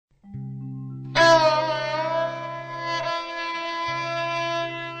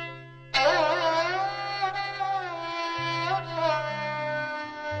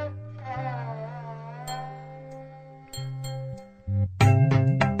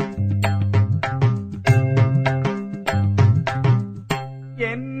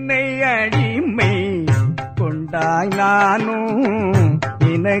நானும்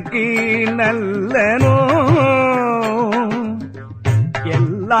எனக்கு நல்லனோ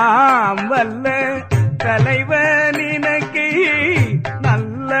எல்லாம் வல்ல தலைவன் எனக்கு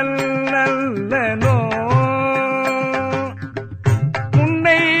நல்லனோ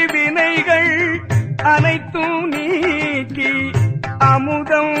முன்னை வினைகள் அனைத்தும் நீக்கி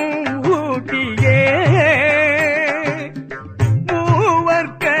அமுதம் ஊட்டியே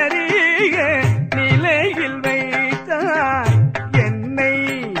மூவர்க்கரிய நிலையில் வைத்தாய் என்னை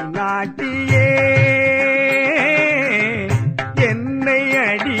நாட்டியே என்னை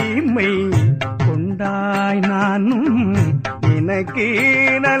அடிமை கொண்டாய் நானும் எனக்கு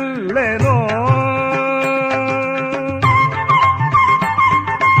நல்லனோ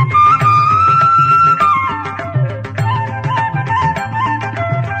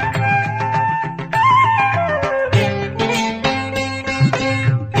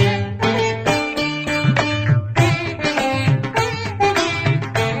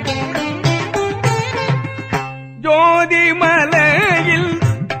ஜோதிமலையில்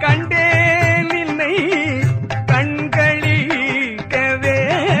கண்டேன் நின்னை கண்களிக்கவே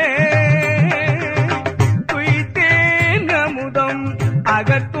துய்த்தேன் அமுதம்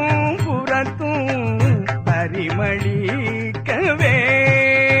அகத்தும் புறத்தும் பரிமளிக்கவே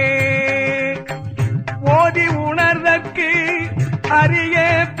ஓதி உணர்தற்கு அரிய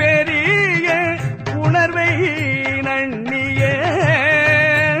பெரிய உணர்வை நன்னிய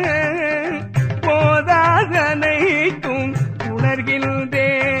போதாதனைத்தும்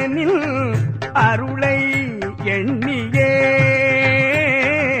உணர்கின்றேனில் அருளை எண்ணியே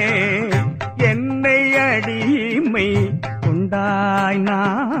என்னை அடிமை கொண்டாய்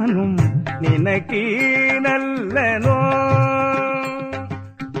நானும் நினக்கு நல்லனோ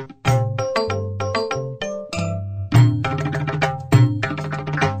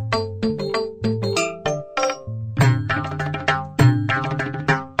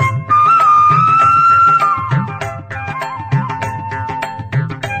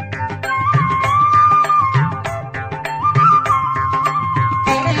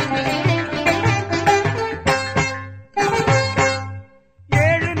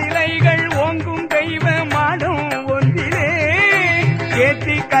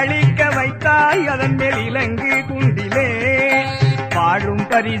ஏற்றி கழிக்க வைத்தாய் அதன் மேல் இலங்கு குண்டிலே வாழும்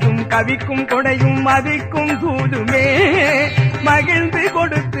பரிசும் கவிக்கும் கொடையும் மதிக்கும் சூதுமே மகிழ்ந்து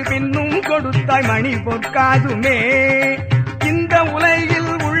கொடுத்து பின்னும் கொடுத்தாய் மணி பொற்காதுமே இந்த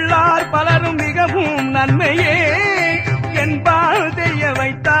உலகில் உள்ளார் பலரும் மிகவும் நன்மையே என்பால் செய்ய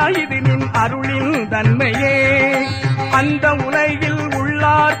வைத்தாய் இது நின் அருளின் தன்மையே அந்த உலகில்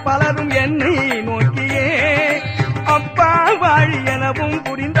உள்ளார் பலரும் என்னை நோக்கியே அப்பா வாழி எனவும்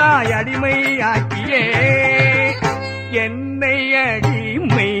புரிந்தாய் அடிமையாக்கியே என்னை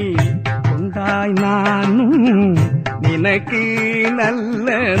அடிமை கொண்டாய் நானும் நினக்கு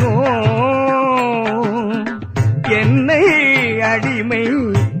நல்லனோ என்னை அடிமை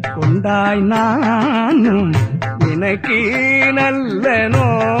கொண்டாய் நானும் நினக்கு நல்லனோ